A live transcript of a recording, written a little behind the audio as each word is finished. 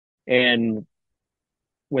and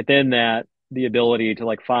within that, the ability to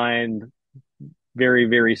like find very,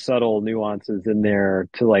 very subtle nuances in there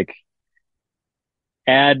to like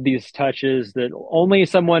add these touches that only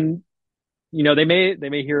someone, they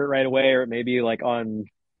may hear it right away, or it may be like on,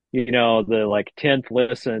 the like 10th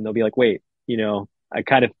listen, they'll be like, wait, I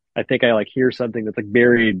think I like hear something that's like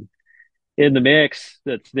buried in the mix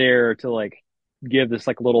that's there to like give this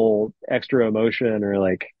like little extra emotion or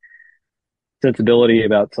like sensibility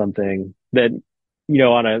about something that,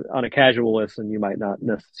 on a casual listen, you might not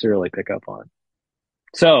necessarily pick up on.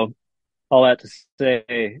 So all that to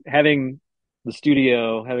say, having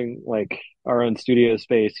like our own studio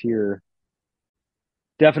space here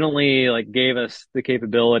definitely like gave us the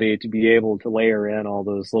capability to be able to layer in all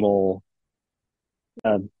those little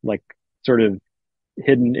like sort of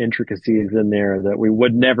hidden intricacies in there that we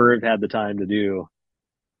would never have had the time to do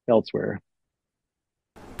elsewhere.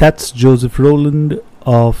 That's Joseph Rowland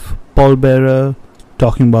of Pallbearer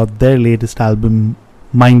talking about their latest album,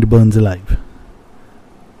 Mind Burns Alive.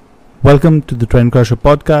 Welcome to the Trendcrusher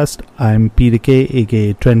podcast. I'm Peter K,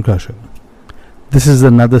 aka Trendcrusher. This is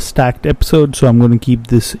another stacked episode, so I'm going to keep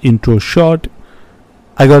this intro short.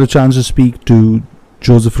 I got a chance to speak to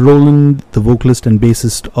Joseph Rowland, the vocalist and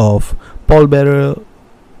bassist of Pallbearer,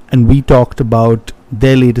 and we talked about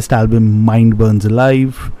their latest album, Mind Burns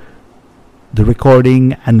Alive, the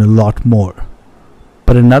recording, and a lot more.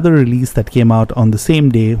 But another release that came out on the same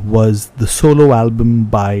day was the solo album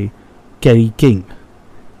by Kerry King.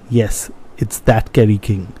 Yes, it's that Kerry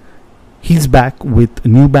King. He's back with a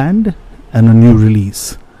new band and a new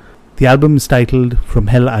release. The album is titled From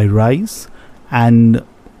Hell I Rise, and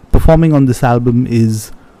performing on this album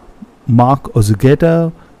is Mark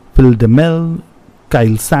Ozugeta, Phil DeMille,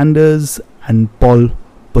 Kyle Sanders, and Paul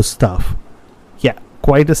Postaf. Yeah,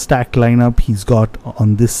 quite a stacked lineup he's got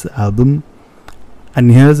on this album.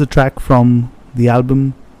 And here's a track from the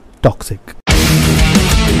album, Toxic.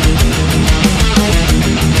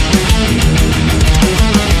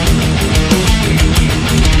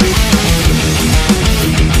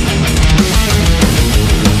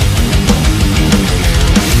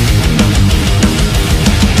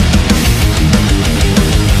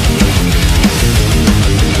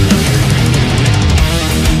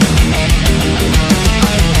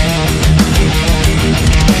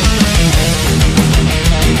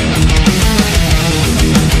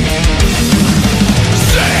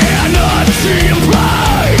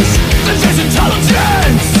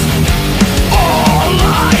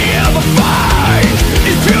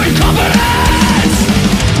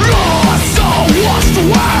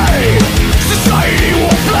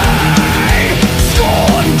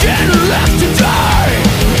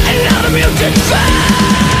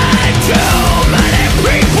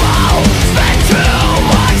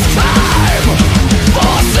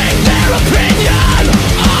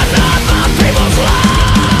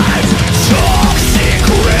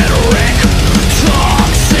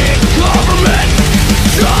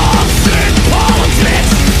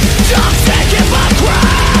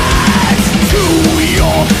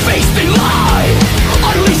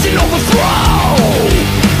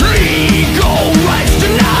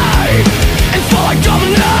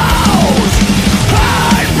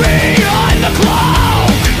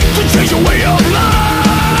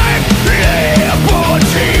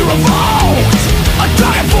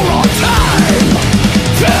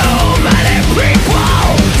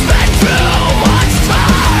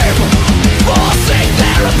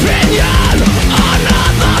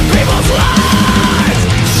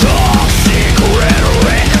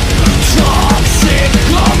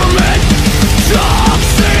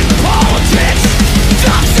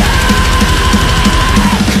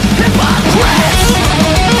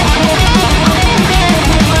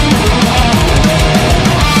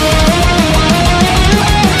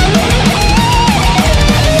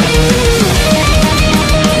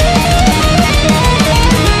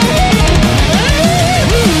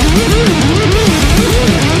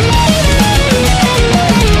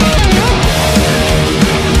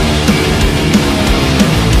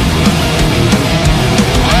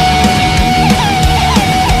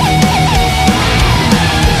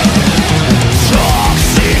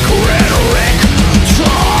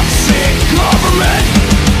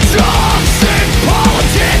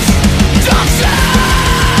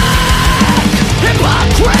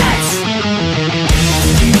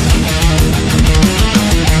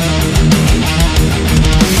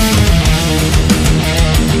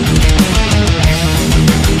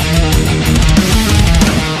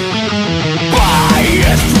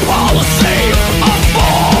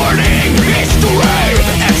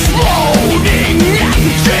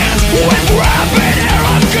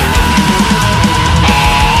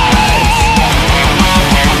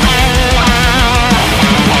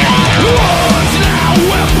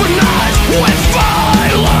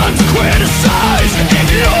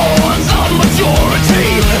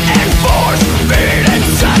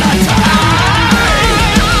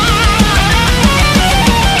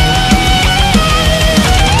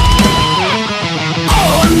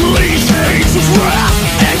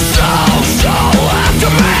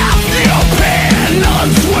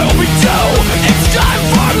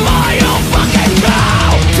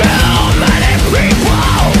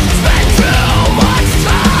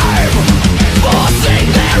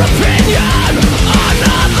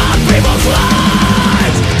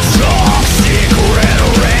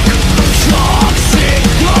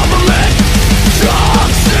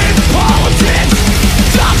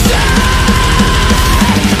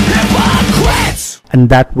 and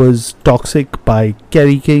that was Toxic by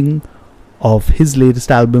Kerry King of his latest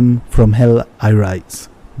album From Hell I Rise.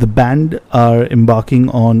 The band are embarking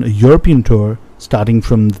on a European tour starting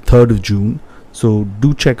from the 3rd of June, so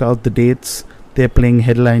do check out the dates. They're playing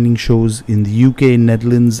headlining shows in the UK,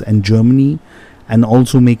 Netherlands, and Germany, and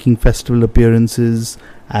also making festival appearances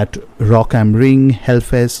at Rock am Ring,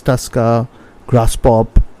 Hellfest, Tuska, Grasspop,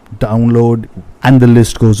 Download, and the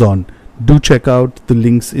list goes on. Do check out the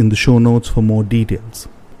links in the show notes for more details.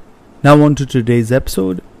 Now, on to today's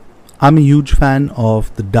episode. I'm a huge fan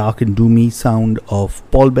of the dark and doomy sound of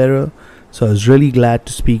Pallbearer, so I was really glad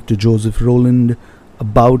to speak to Joseph Rowland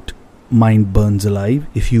about Mind Burns Alive.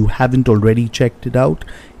 If you haven't already checked it out,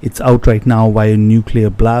 it's out right now via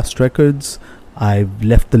Nuclear Blast Records. I've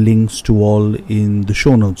left the links to all in the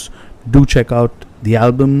show notes. Do check out the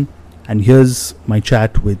album, and here's my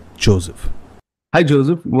chat with Joseph. Hi,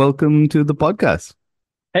 Joseph. Welcome to the podcast.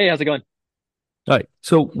 Hey, how's it going? All right.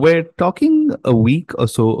 So we're talking a week or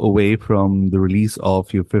so away from the release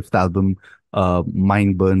of your fifth album,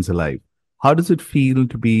 Mind Burns Alive. How does it feel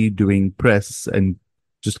to be doing press and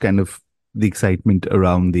just kind of the excitement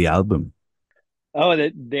around the album? Oh,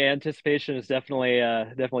 the anticipation is definitely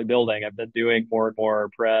building. I've been doing more and more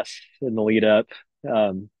press in the lead up.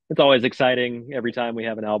 It's always exciting every time we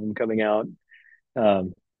have an album coming out.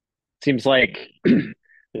 Um, Seems like there's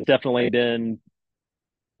definitely been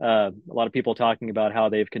a lot of people talking about how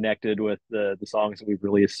they've connected with the songs that we've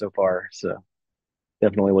released so far. So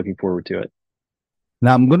definitely looking forward to it.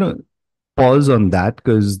 Now I'm gonna pause on that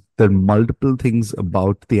because there are multiple things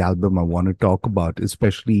about the album I want to talk about,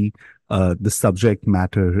 especially the subject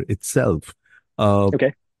matter itself. Uh,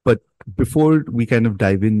 Okay. but before we kind of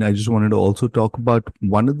dive in, I just wanted to also talk about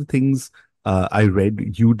one of the things I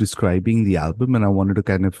read you describing the album, and I wanted to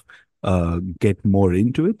kind of get more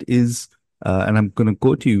into it. And I'm going to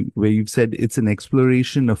quote you, where you've said it's an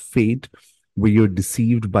exploration of fate, where you're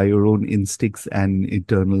deceived by your own instincts and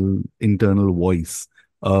internal voice.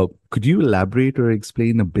 Could you elaborate or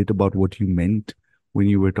explain a bit about what you meant when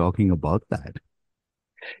you were talking about that?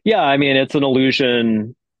 Yeah, I mean it's an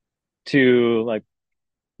allusion to like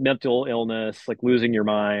mental illness, like losing your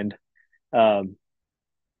mind. Um,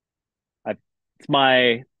 I, it's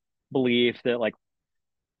my belief that like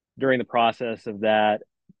during the process of that,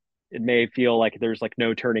 it may feel like there's like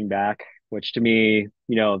no turning back, which to me,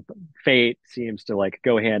 fate seems to like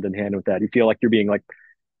go hand in hand with that. You feel like you're being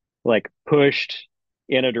like pushed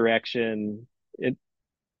in a direction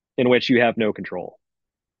in which you have no control.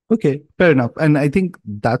 Okay, fair enough. And I think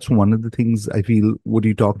that's one of the things I feel what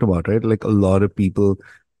you talked about, right? Like a lot of people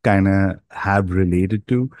kind of have related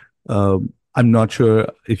to. I'm not sure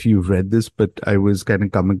if you've read this, but I was kind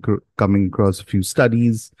of coming across a few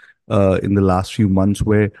studies in the last few months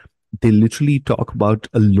where they literally talk about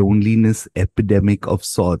a loneliness epidemic of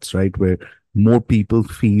sorts, right? Where more people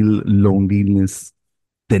feel loneliness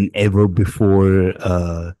than ever before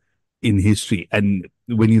in history. And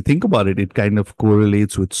when you think about it, it kind of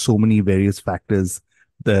correlates with so many various factors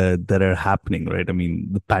that are happening, right? I mean,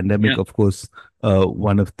 the pandemic, Yeah. of course,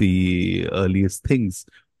 one of the earliest things,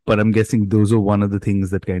 but I'm guessing those are one of the things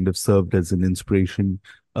that kind of served as an inspiration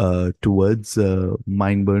towards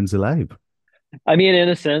Mind Burns Alive. I mean, in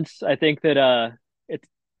a sense, I think that it's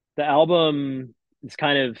the album is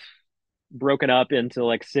kind of broken up into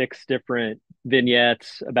like six different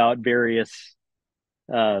vignettes about various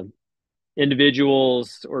uh,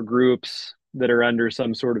 individuals or groups that are under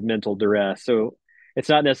some sort of mental duress. So it's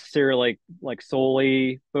not necessarily like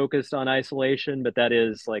solely focused on isolation, but that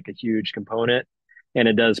is like a huge component, and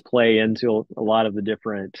it does play into a lot of the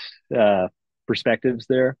different uh, perspectives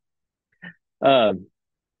there. Um,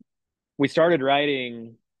 we started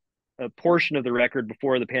writing a portion of the record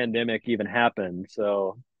before the pandemic even happened,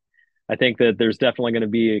 so I think that there's definitely going to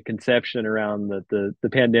be a conception around that the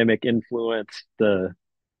pandemic influenced the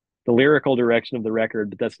lyrical direction of the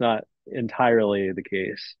record, but that's not entirely the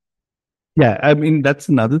case. Yeah, I mean, that's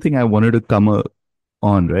another thing I wanted to come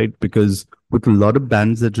on, right? Because with a lot of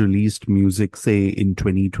bands that released music, say in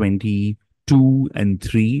 2022 and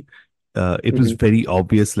 3, it was Hmm. very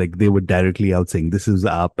obvious, like they were directly out saying, this is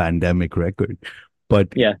our pandemic record.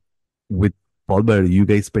 But Yeah. with Pallbearer, you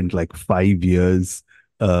guys spent like 5 years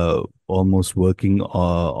almost working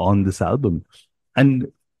on this album.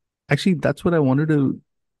 And actually, that's what I wanted to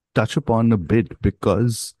touch upon a bit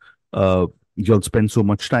because you'll spend so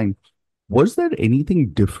much time. Was there anything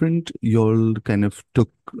different? Y'all kind of took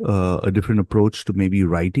a different approach to maybe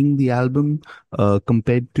writing the album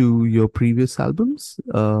compared to your previous albums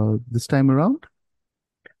this time around?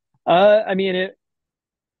 I mean,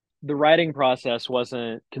 the writing process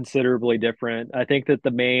wasn't considerably different. I think that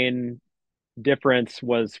the main difference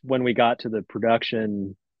was when we got to the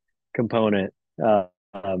production component.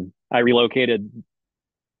 I relocated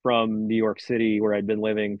from New York City, where I'd been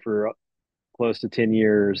living for close to 10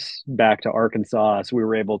 years, back to Arkansas. So we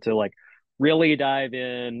were able to like really dive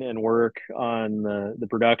in and work on the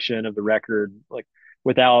production of the record, like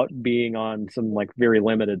without being on some like very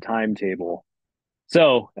limited timetable.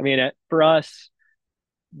 So, I mean, for us,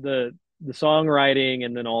 the songwriting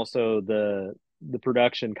and then also the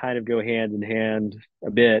production kind of go hand in hand a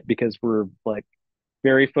bit because we're like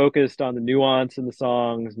very focused on the nuance in the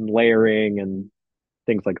songs and layering and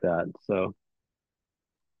things like that. So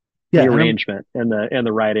the Yeah, and arrangement and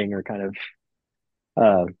the writing are kind of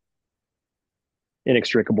uh,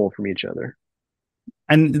 inextricable from each other.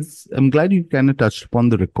 I'm glad you kind of touched upon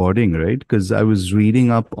the recording, right? Because I was reading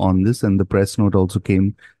up on this, and the press note also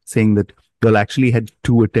came saying that y'all actually had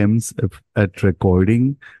two attempts at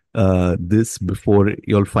recording this before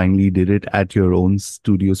y'all finally did it at your own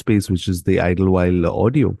studio space, which is the Idlewild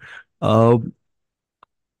Audio. Uh,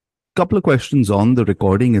 Couple of questions on the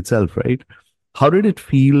recording itself, right? How did it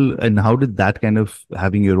feel, and how did that kind of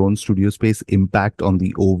having your own studio space impact on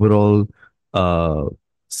the overall uh,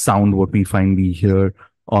 sound, what we finally hear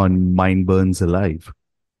on Mind Burns Alive?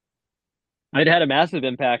 It had a massive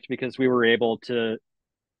impact because we were able to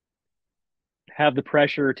have the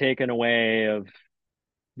pressure taken away of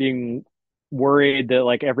being worried that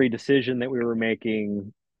like every decision that we were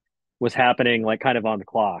making was happening like kind of on the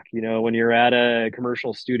clock. You know, when you're at a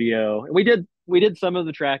commercial studio, we did some of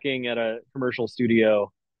the tracking at a commercial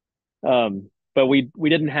studio, but we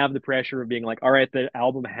didn't have the pressure of being like, all right, the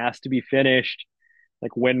album has to be finished.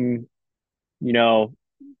 Like when you know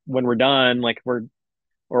when we're done, like we're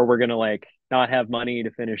gonna like not have money to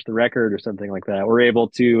finish the record or something like that. We're able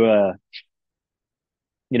to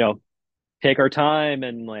you know take our time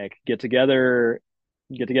and like get together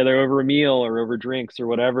over a meal or over drinks or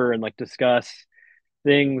whatever and like discuss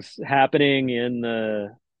things happening in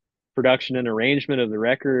the production and arrangement of the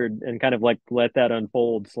record and kind of like let that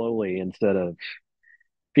unfold slowly instead of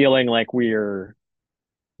feeling like we're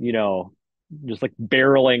you know just like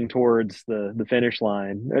barreling towards the finish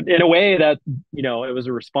line in a way that it was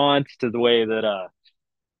a response to the way that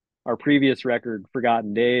our previous record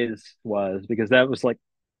Forgotten Days was, because that was like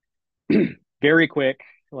very quick,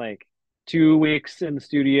 like 2 weeks in the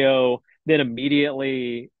studio, then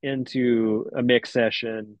immediately into a mix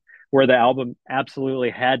session where the album absolutely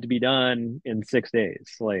had to be done in 6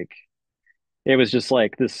 days. Like it was just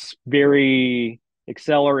like this very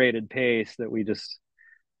accelerated pace that we just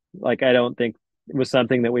like, I don't think it was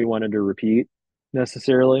something that we wanted to repeat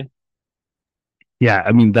necessarily. Yeah,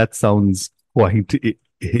 I mean, that sounds quite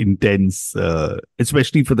intense,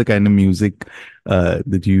 especially for the kind of music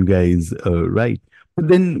that you guys write. But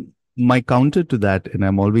then my counter to that, and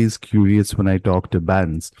I'm always curious when I talk to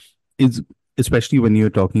bands, is especially when you're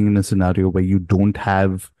talking in a scenario where you don't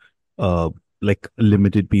have uh, like a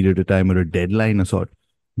limited period of time or a deadline or sort.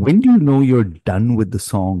 When do you know you're done with the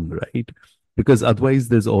song, right? Because otherwise,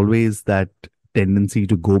 there's always that tendency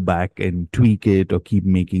to go back and tweak it or keep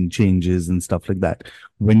making changes and stuff like that.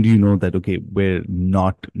 When do you know that, okay, we're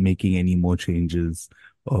not making any more changes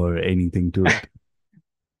or anything to it?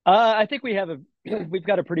 I think we've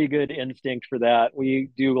got a pretty good instinct for that. We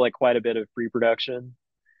do like quite a bit of pre-production,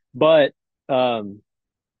 but um,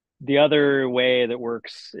 the other way that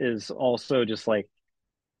works is also just like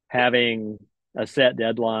having a set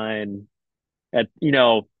deadline at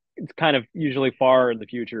it's kind of usually far in the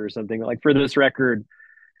future or something. Like for this record,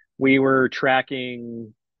 we were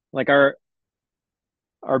tracking like our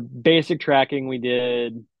basic tracking we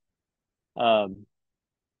did um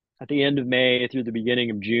at the end of May through the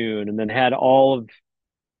beginning of June, and then had all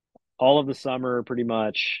of the summer pretty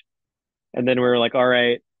much. And then we were like, all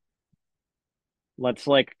right, let's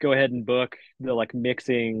like go ahead and book the like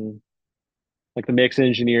mixing, like the mix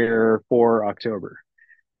engineer for October,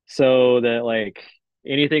 so that like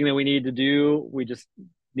anything that we need to do, we just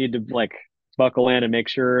need to like buckle in and make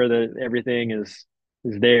sure that everything is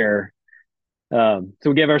there. So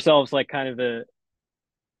we give ourselves like kind of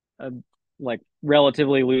a like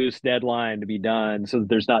relatively loose deadline to be done, so that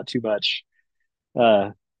there's not too much, uh,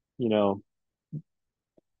 you know,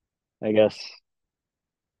 I guess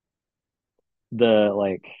the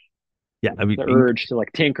like Yeah, I mean, the urge to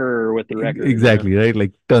like tinker with the record, exactly, right?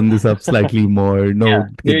 Like turn this up slightly more. No, Yeah,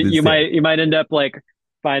 you, get you this there. might you might end up like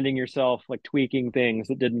finding yourself like tweaking things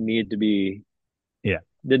that Yeah,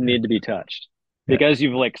 didn't yeah, need to be touched yeah. because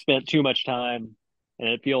you've like spent too much time and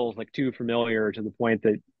it feels like too familiar to the point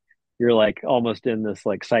that you're like almost in this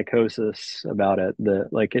like psychosis about it, that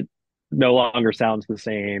like it no longer sounds the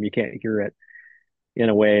same, you can't hear it in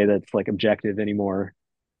a way that's like objective anymore.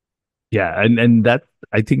 Yeah, and that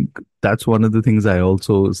I think that's one of the things I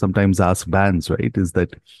also sometimes ask bands, right? Is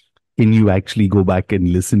that can you actually go back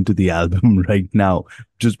and listen to the album right now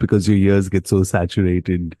just because your ears get so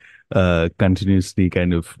saturated continuously,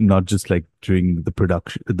 kind of not just like during the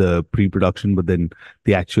production, the pre-production, but then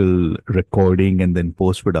the actual recording and then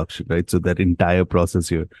post-production, right? So that entire process,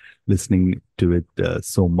 you're listening to it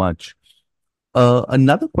so much.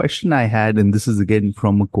 Another question I had, and this is again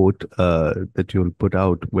from a quote that you'll put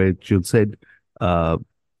out, where you said, uh,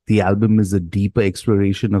 the album is a deeper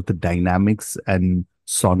exploration of the dynamics and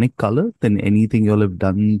sonic color than anything you'll have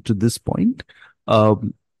done to this point.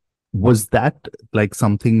 Um, was that like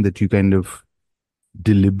something that you kind of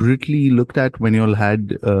deliberately looked at when you all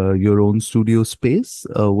had your own studio space?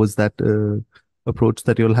 Was that approach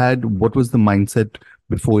that you all had? What was the mindset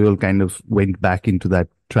before you all kind of went back into that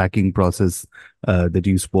tracking process that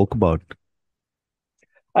you spoke about?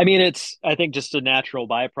 I mean, it's I think just a natural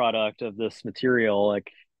byproduct of this material.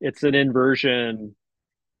 Like it's an inversion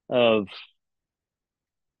of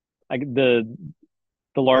like the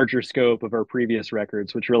larger scope of our previous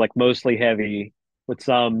records, which were like mostly heavy with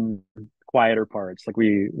some quieter parts. Like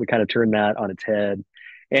we kind of turned that on its head.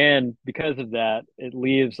 And because of that, it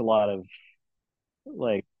leaves a lot of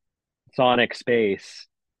like sonic space.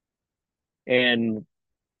 And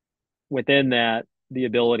within that, the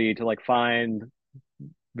ability to like find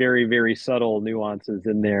very, very subtle nuances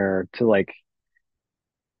in there to like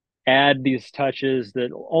add these touches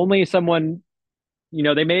that only someone,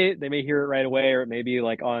 they may hear it right away, or it may be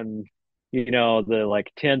like on, the like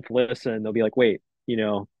 10th listen, they'll be like, wait,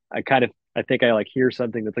 I think I like hear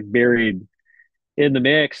something that's like buried in the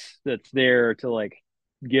mix that's there to like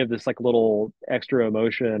give this like little extra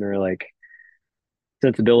emotion or like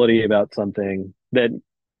sensibility about something that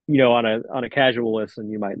on a casual listen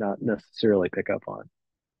you might not necessarily pick up on.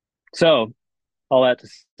 So all that to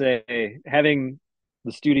say, having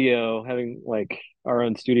like our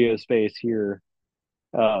own studio space here,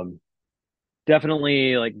 um,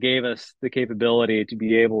 definitely like gave us the capability to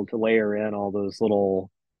be able to layer in all those little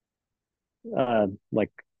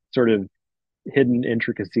like sort of hidden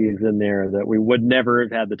intricacies in there that we would never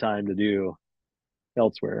have had the time to do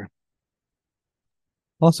elsewhere.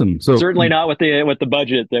 Awesome. So, Certainly not with the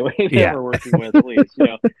budget that yeah. we're working with. At least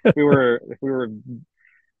if we were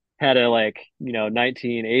had a like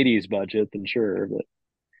 1980s budget, then sure.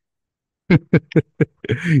 But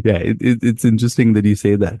Yeah, it's interesting that you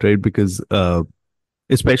say that, right? Because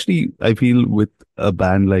especially I feel with a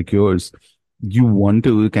band like yours, you want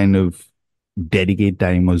to kind of dedicate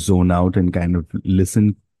time or zone out and kind of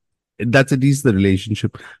listen. That's at least the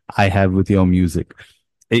relationship I have with your music.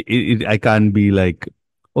 I can't be like,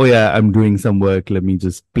 oh yeah, I'm doing some work. Let me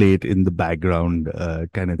just play it in the background,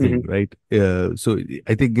 kind of thing, mhm. right? So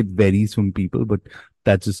I think it varies from people, but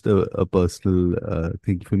that's just a personal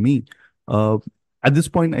thing for me. Uh, at this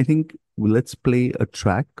point, I think let's play a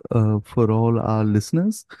track for all our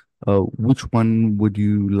listeners. Which one would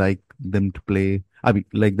you like them to play? I mean,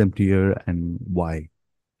 like them to hear, and why?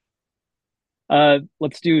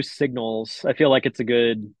 Let's do signals. I feel like it's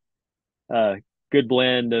a uh, good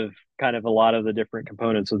blend of kind of a lot of the different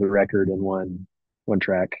components of the record in one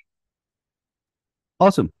track.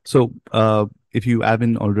 Awesome. So, if you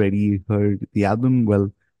haven't already heard the album,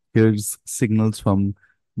 well, here's Signals from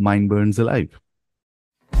Mind Burns Alive.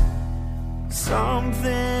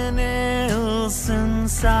 Something else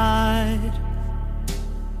inside.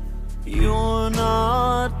 You're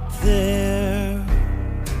not there.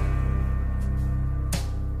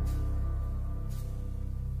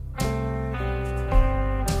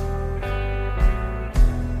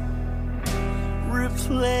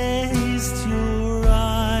 Replaced your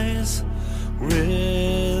eyes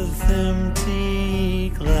with empty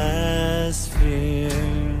glass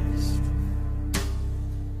spheres.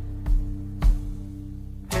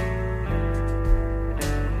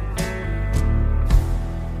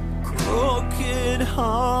 Crooked,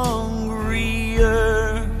 hungry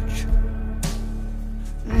urge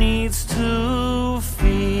needs to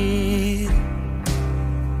feed.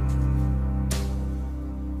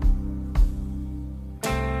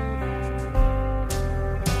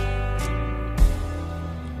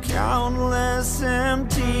 Countless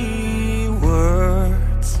empty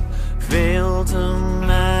words fail to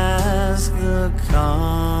mask the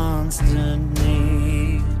constant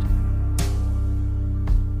need.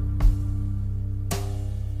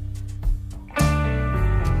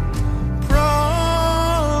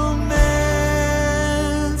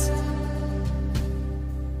 Promise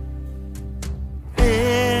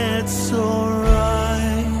it's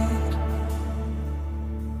alright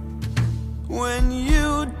when you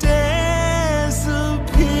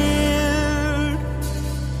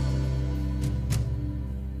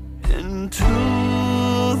into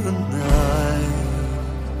the night.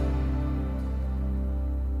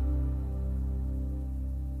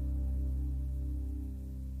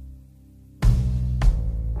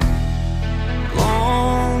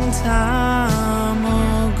 Long time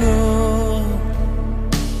ago,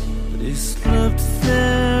 they slipped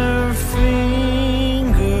their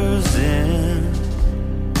fingers in.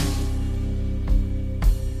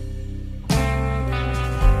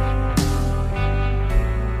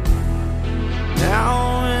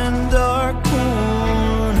 Now in dark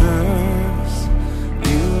corners,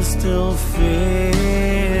 you still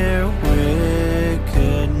fear wickedness.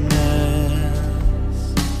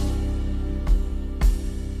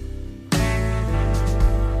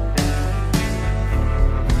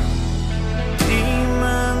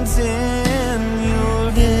 Demons in your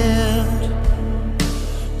head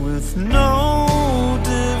with no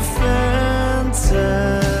defenses.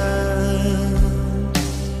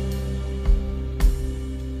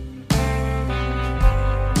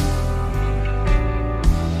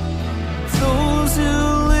 Though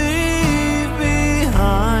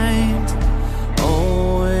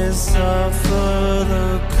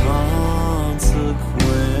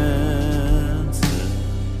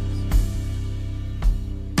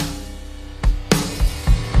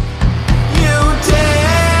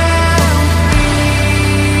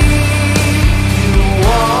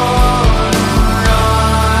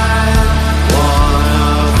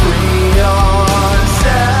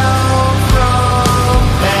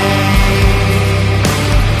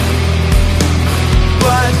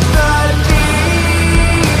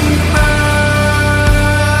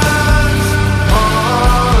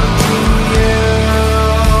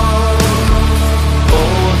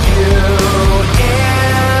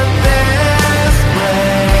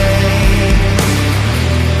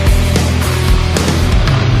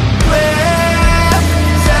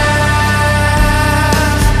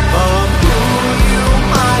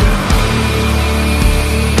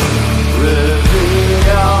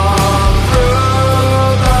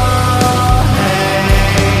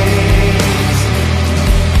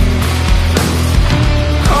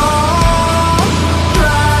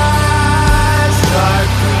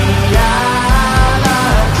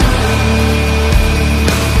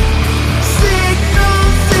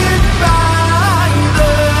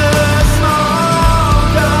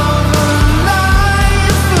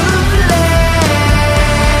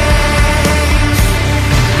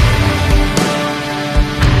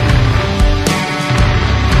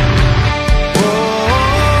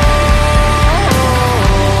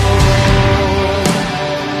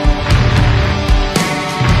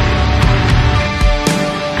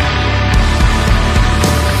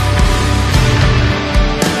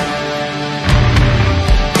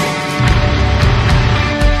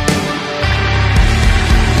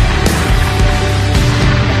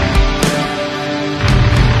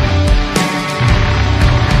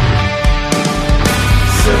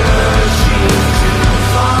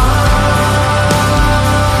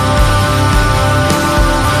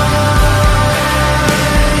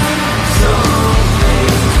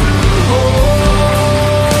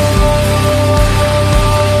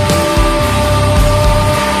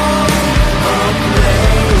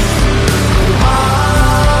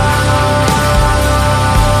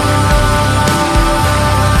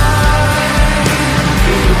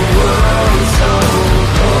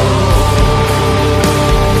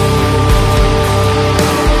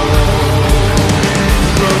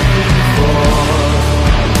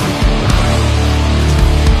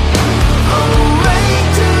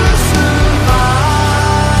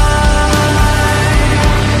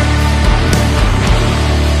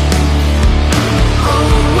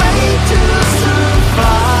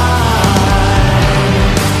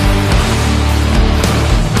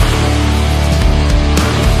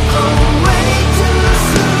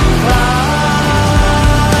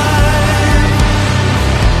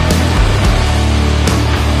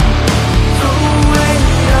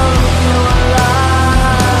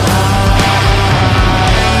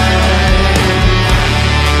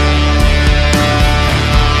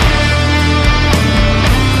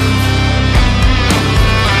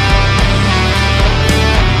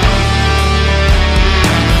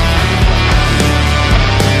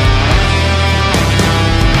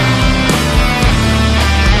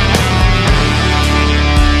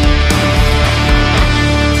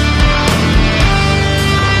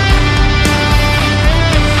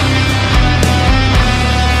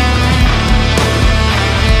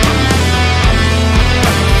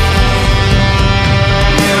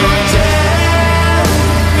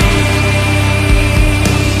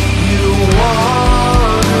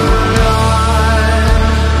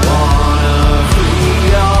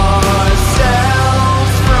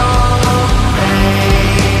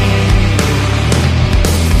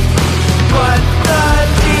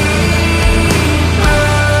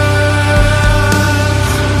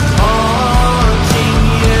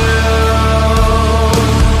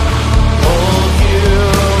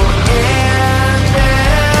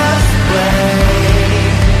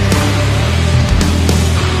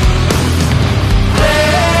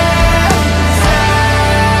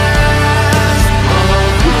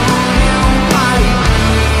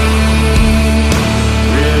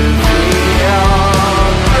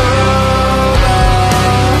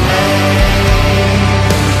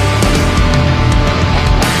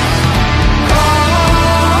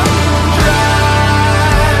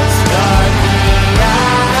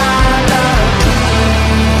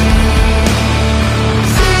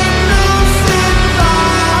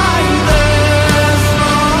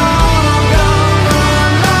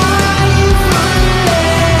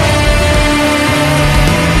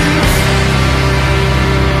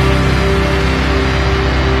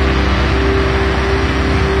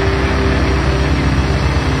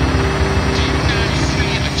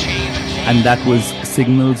And that was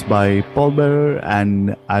Signals by Pallbearer,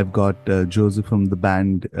 and I've got Joseph from the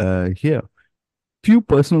band here. Few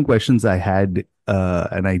personal questions I had,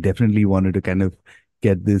 and I definitely wanted to kind of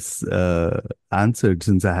get this answered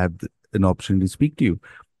since I have an option to speak to you.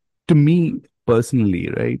 To me personally,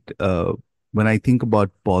 right, when I think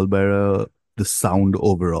about Pallbearer, the sound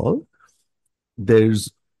overall,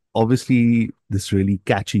 there's obviously this really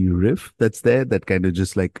catchy riff that's there that kind of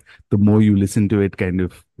just like the more you listen to it kind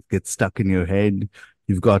of gets stuck in your head.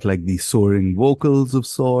 You've got like these soaring vocals of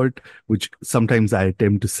sort, which sometimes I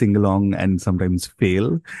attempt to sing along and sometimes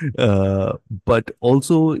fail. But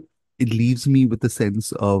also it leaves me with a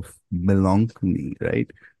sense of melancholy,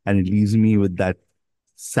 right? And it leaves me with that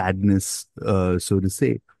sadness, so to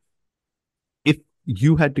say. If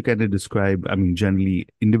you had to kind of describe, I mean, generally,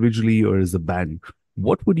 individually or as a band,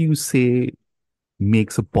 what would you say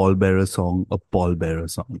makes a pallbearer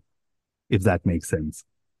song, if that makes sense?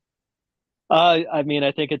 I mean,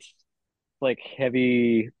 I think it's like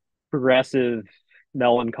heavy, progressive,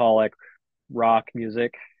 melancholic rock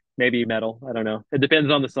music, maybe metal. I don't know. It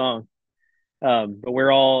depends on the song. But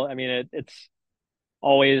we're all, I mean, it's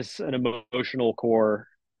always an emotional core.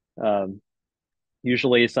 Um,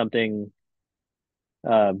 Usually something,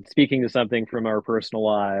 speaking to something from our personal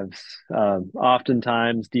lives.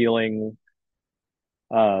 Oftentimes dealing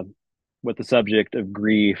uh, with the subject of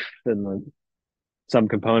grief and some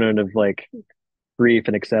component of like grief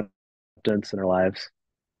and acceptance in our lives.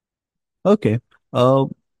 Okay. Uh,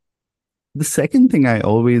 the second thing I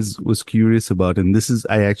always was curious about, and this is,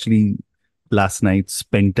 I actually last night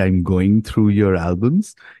spent time going through your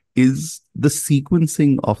albums, is the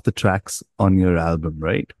sequencing of the tracks on your album,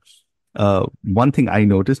 right? One thing I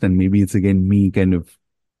noticed, and maybe it's again me kind of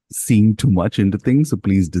seeing too much into things, so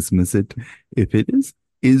please dismiss it if it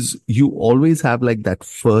is you always have like that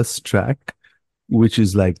first track, which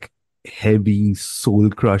is like heavy,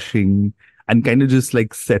 soul crushing, and kind of just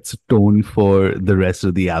like sets a tone for the rest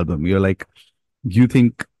of the album. You're like, you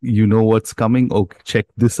think you know what's coming? Okay, check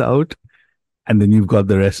this out. And then you've got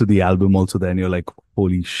the rest of the album also, then you're like,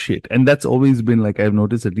 holy shit. And that's always been like, I've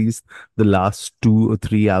noticed at least the last two or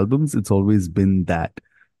three albums, it's always been that.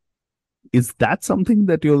 Is that something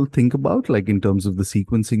that you'll think about, like in terms of the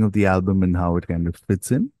sequencing of the album and how it kind of fits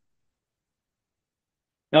in?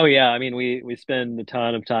 Oh yeah, I mean we spend a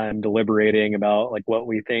ton of time deliberating about like what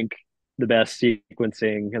we think the best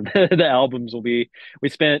sequencing of the albums will be. We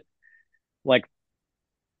spent like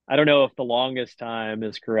I don't know if the longest time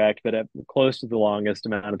is correct, but close to the longest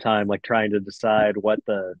amount of time, like trying to decide what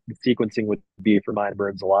the sequencing would be for Mind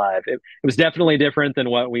Burns Alive. It was definitely different than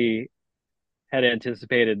what we had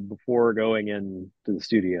anticipated before going into the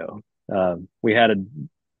studio. We had a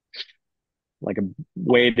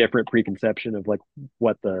way different preconception of like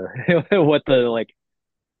what the what the like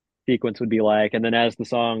sequence would be like, and then as the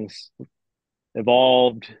songs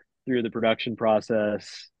evolved through the production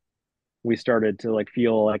process, we started to like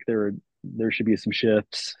feel like there should be some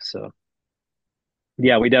shifts. So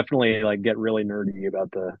yeah, we definitely like get really nerdy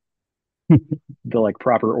about the like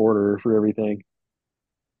proper order for everything.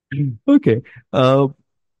 Okay.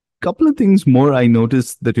 Couple of things more I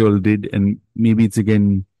noticed that you all did, and maybe it's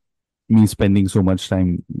again me spending so much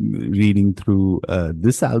time reading through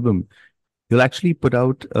this album. You'll actually put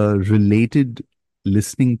out a related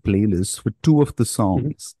listening playlist for two of the Mhm.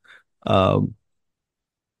 songs. Um,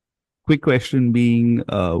 Quick question being,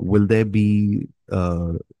 will there be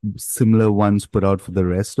similar ones put out for the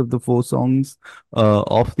rest of the four songs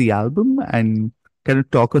of the album? And kind of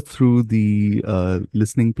talk us through the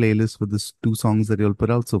listening playlist for the two songs that you'll put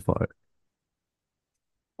out so far.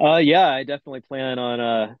 Yeah, I definitely plan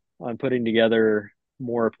on putting together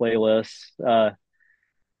more playlists. I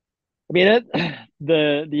mean it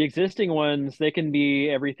the existing ones, they can be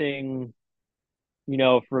everything,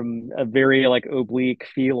 from a very like oblique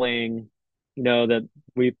feeling, that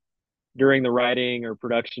we during the writing or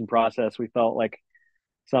production process we felt like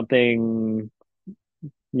something,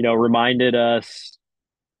 reminded us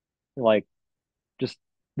like just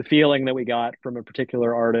the feeling that we got from a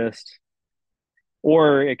particular artist.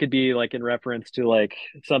 Or it could be like in reference to like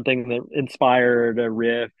something that inspired a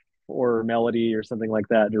riff or melody or something like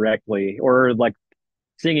that directly, or like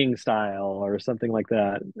singing style or something like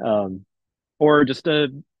that. Or just a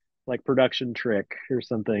like production trick or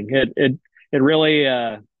something. It really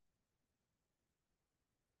I'm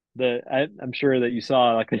sure that you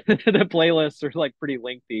saw like the playlists are like pretty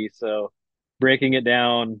lengthy, so breaking it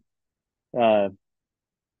down uh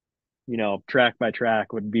track by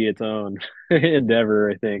track would be its own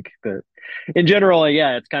endeavor, I think. But in general,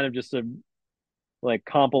 yeah, it's kind of just a like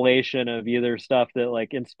compilation of either stuff that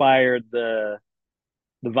like inspired the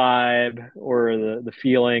the vibe or the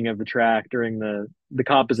feeling of the track during the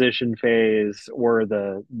composition phase or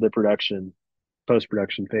the production post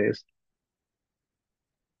production phase.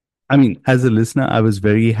 I mean, as a listener, I was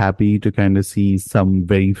very happy to kind of see some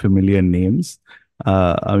very familiar names.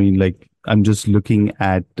 I mean, like, I'm just looking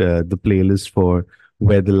at the playlist for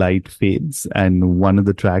Where the Light Fades, and one of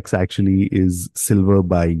the tracks actually is Silver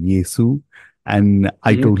by Yesu. And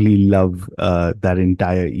I Hmm. totally love that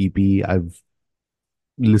entire EP. I've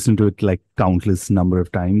listened to it like countless number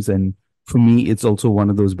of times. And for me, it's also one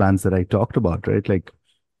of those bands that I talked about, right? Like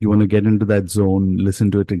you want to get into that zone,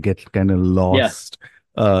 listen to it and get kind of Yeah, lost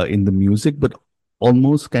in the music, but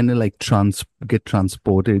almost kind of like get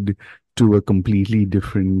transported to a completely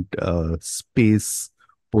different space,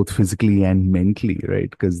 both physically and mentally, right?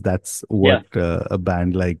 Because that's what yeah. a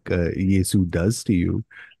band like Yesu does to you.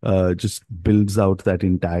 Just builds out that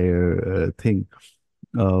entire thing.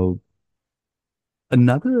 Uh,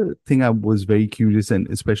 Another thing I was very curious, and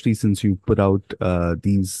especially since you put out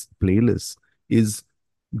these playlists, is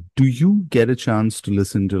do you get a chance to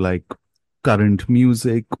listen to like current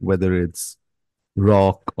music, whether it's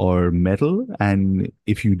rock or metal? And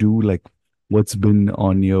if you do, like, what's been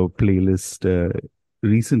on your playlist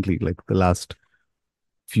recently, like the last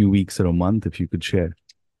few weeks or a month, if you could share?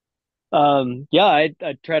 Yeah, I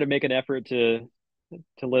try to make an effort to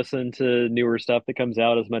listen to newer stuff that comes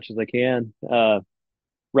out as much as I can.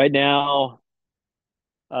 Right now,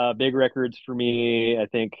 big records for me, I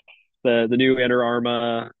think the new Enter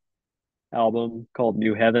Arma album called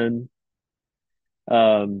New Heaven.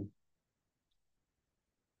 Um,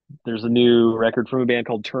 there's a new record from a band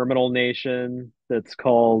called Terminal Nation that's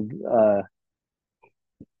called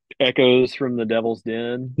Echoes from the Devil's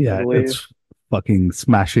Den, I Yeah, believe. it's fucking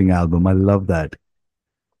smashing album. I love that.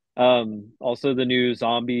 Also the new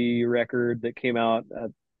Zombie record that came out,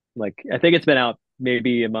 like I think it's been out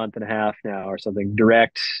maybe a month and a half now or something.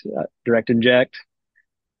 Direct Inject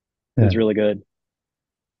Yeah. is really good.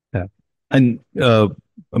 Yeah. And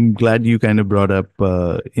I'm glad you kind of brought up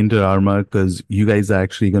Inter Arma because you guys are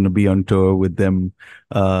actually going to be on tour with them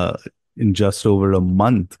uh, in just over a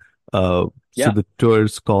month. So Yeah. the tour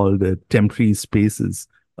is called Temporary Spaces.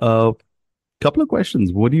 Couple of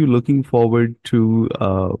questions. What are you looking forward to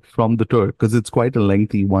from the tour? Because it's quite a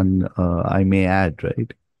lengthy one, I may add,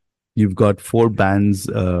 right? You've got four bands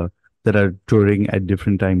that are touring at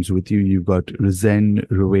different times with you. You've got Rezen,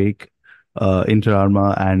 Ruwake, Inter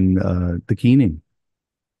Arma, and the Keening.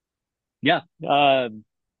 Yeah.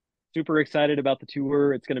 Super excited about the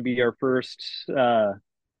tour. It's going to be our first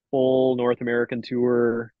full North American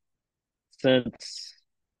tour since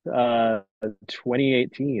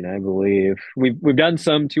 2018, I believe. We've done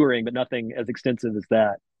some touring, but nothing as extensive as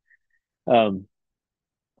that. Um,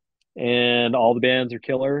 and all the bands are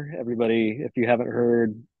killer. Everybody, if you haven't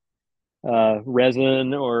heard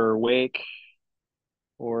Resin or Wake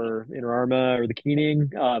or Inner Arma or the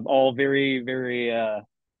Keening, all very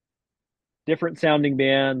different sounding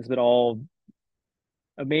bands, but all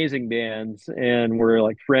amazing bands. And we're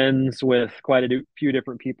like friends with quite a few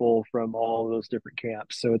different people from all those different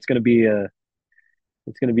camps. So it's going to be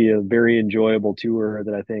a very enjoyable tour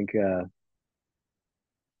that I think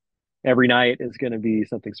every night is going to be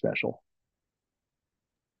something special.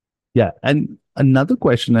 Yeah. And another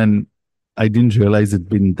question, and I didn't realize it'd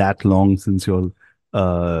been that long since you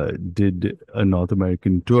all did a North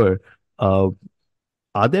American tour. Uh,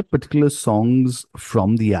 are there particular songs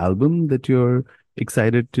from the album that you're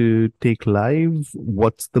excited to take live?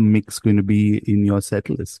 What's the mix going to be in your set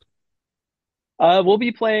list? We'll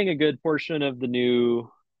be playing a good portion of the new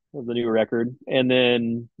record, and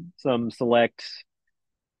then some select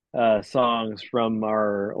songs from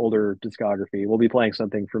our older discography. We'll be playing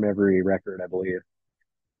something from every record, I believe.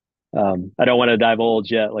 I don't want to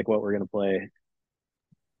divulge yet, like what we're going to play.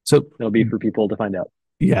 So It'll be for people to find out.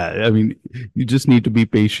 yeah, I mean, you just need to be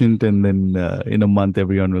patient, and then in a month,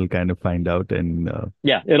 everyone will kind of find out. And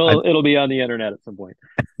Yeah, I, it'll be on the internet at some point.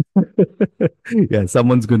 yeah,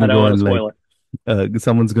 someone's I gonna don't go want to on like spoil it.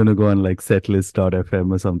 someone's gonna go on like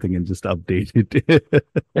setlist.fm or something and just update it.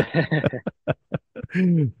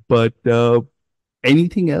 But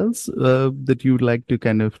anything else that you'd like to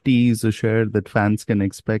kind of tease or share that fans can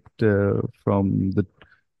expect from the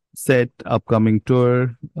set upcoming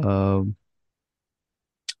tour?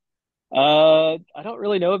 I don't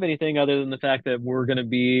really know of anything other than the fact that we're going to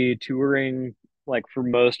be touring like for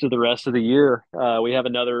most of the rest of the year. We have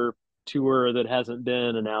another tour that hasn't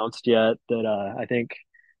been announced yet that I think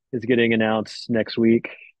is getting announced next week.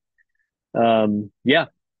 Yeah,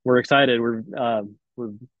 we're excited. We're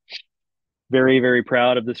very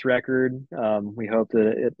proud of this record. We hope that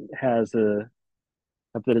it has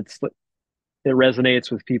Hope that it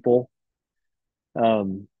resonates with people.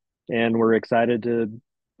 Um, and we're excited to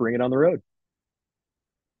bring it on the road.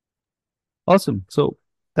 Awesome. So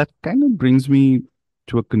that kind of brings me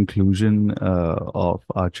to a conclusion of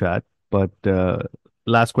our chat. But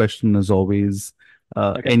last question, as always,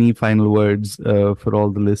 Okay. any final words for all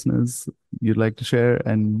the listeners you'd like to share?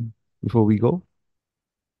 And before we go,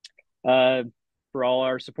 Uh, for all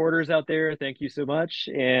our supporters out there, thank you so much.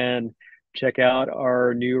 And check out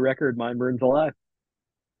our new record, Mind Burns Alive.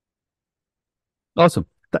 awesome.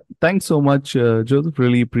 Thanks so much, Joseph.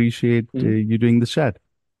 Really appreciate Mhm. you doing this chat.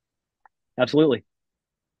 Absolutely.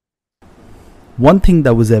 One thing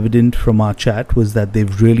that was evident from our chat was that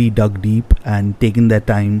they've really dug deep and taken their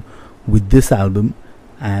time with this album,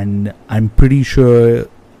 and I'm pretty sure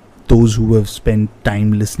those who have spent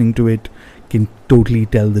time listening to it can totally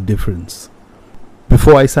tell the difference.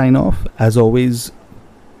 Before I sign off, as always,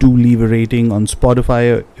 do leave a rating on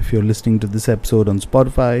Spotify if you're listening to this episode on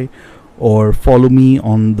Spotify, or follow me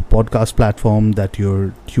on the podcast platform that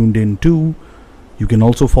you're tuned in to. You can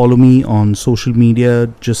also follow me on social media.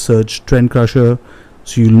 Just search Trendcrusher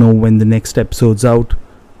so you'll know when the next episode's out.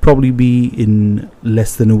 Probably be in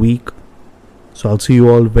less than a week. So I'll see you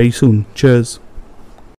all very soon. Cheers.